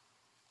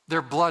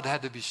 Their blood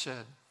had to be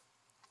shed.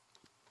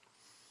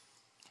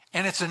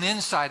 And it's an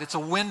insight, it's a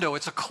window,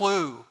 it's a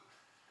clue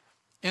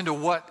into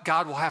what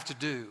God will have to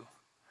do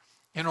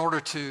in order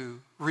to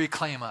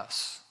reclaim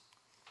us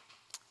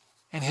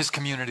and his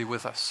community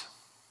with us.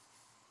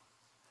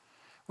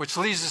 Which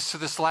leads us to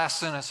this last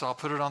sentence, I'll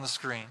put it on the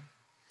screen.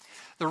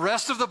 The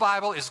rest of the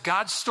Bible is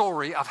God's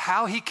story of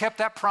how he kept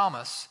that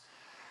promise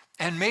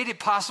and made it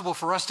possible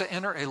for us to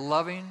enter a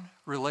loving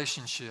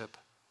relationship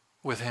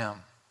with him.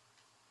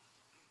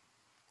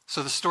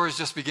 So the story is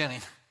just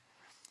beginning.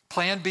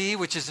 Plan B,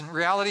 which is in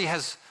reality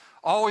has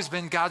always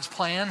been God's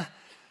plan,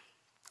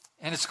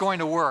 and it's going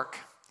to work.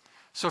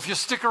 So if you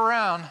stick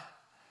around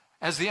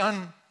as the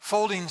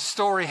unfolding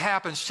story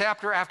happens,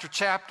 chapter after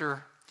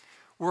chapter,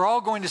 we're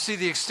all going to see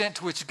the extent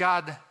to which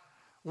God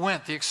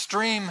went, the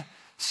extreme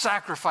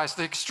sacrifice,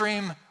 the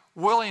extreme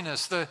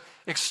willingness, the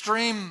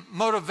extreme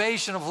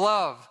motivation of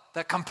love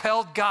that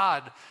compelled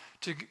God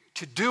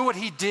to do what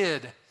he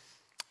did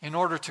in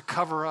order to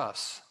cover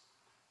us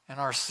and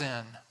our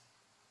sin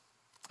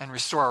and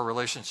restore our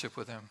relationship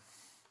with him.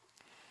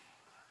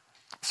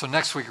 So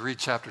next week, read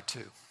chapter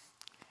 2,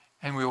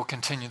 and we will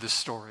continue this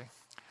story.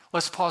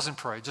 Let's pause and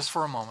pray just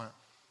for a moment.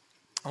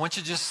 I want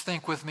you to just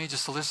think with me,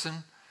 just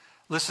listen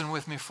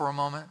with me for a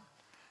moment.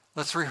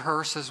 Let's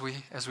rehearse as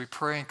we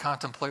pray and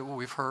contemplate what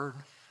we've heard.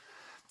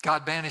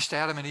 God banished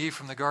Adam and Eve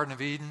from the Garden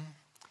of Eden.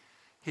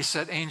 He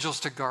set angels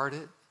to guard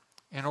it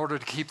in order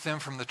to keep them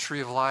from the tree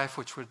of life,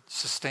 which would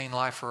sustain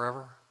life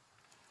forever.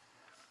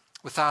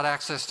 Without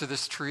access to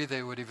this tree,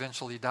 they would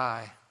eventually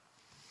die.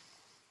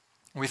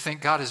 We think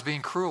God is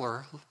being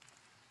crueler,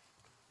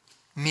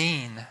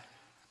 mean,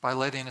 by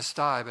letting us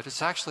die, but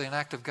it's actually an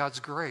act of God's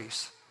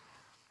grace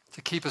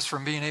to keep us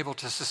from being able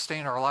to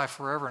sustain our life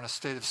forever in a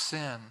state of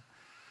sin,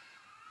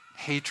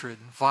 hatred,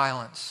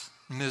 violence,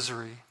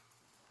 misery.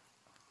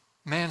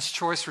 Man's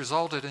choice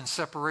resulted in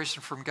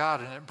separation from God,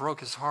 and it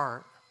broke his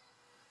heart.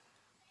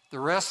 The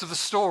rest of the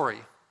story,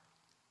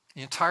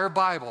 the entire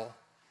Bible,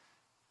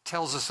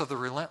 tells us of the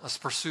relentless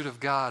pursuit of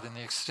God and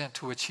the extent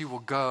to which he will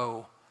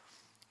go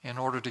in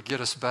order to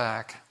get us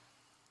back.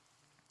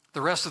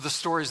 The rest of the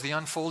story is the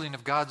unfolding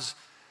of God's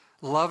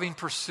loving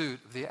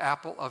pursuit of the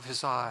apple of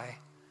his eye,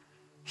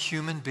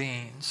 human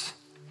beings,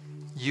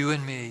 you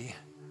and me,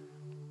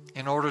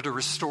 in order to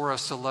restore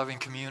us to loving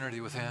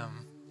community with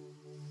him.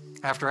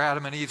 After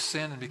Adam and Eve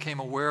sinned and became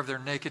aware of their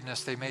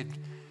nakedness, they made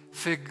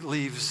fig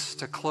leaves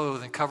to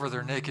clothe and cover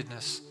their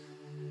nakedness.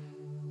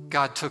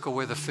 God took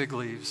away the fig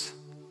leaves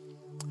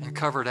and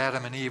covered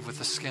Adam and Eve with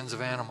the skins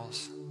of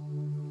animals.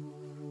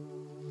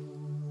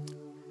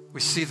 We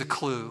see the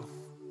clue.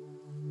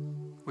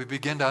 We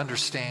begin to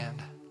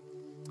understand.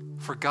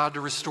 For God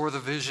to restore the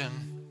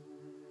vision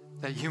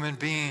that human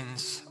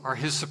beings are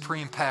his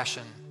supreme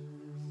passion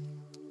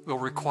will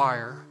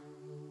require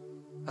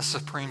a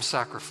supreme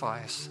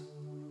sacrifice,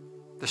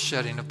 the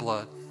shedding of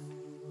blood.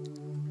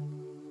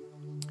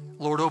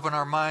 Lord, open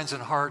our minds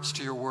and hearts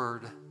to your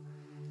word,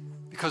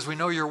 because we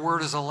know your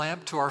word is a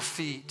lamp to our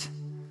feet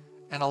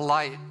and a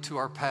light to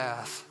our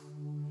path.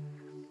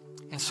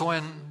 And so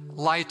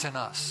enlighten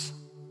us.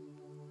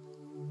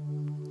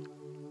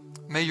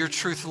 May your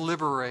truth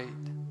liberate.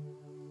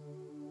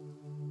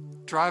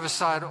 Drive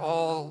aside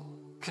all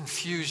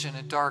confusion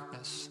and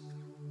darkness,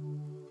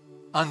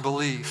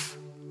 unbelief.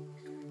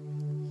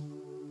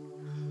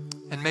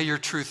 And may your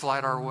truth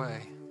light our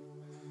way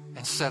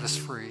and set us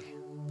free.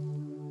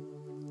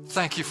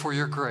 Thank you for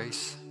your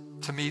grace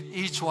to meet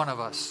each one of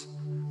us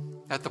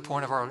at the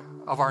point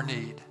of our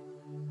need,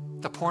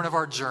 the point of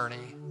our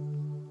journey,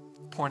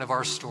 point of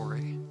our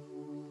story.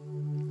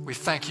 We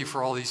thank you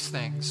for all these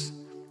things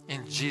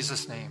in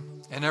Jesus'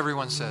 name. And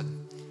everyone said,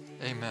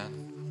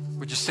 amen.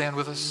 Would you stand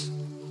with us?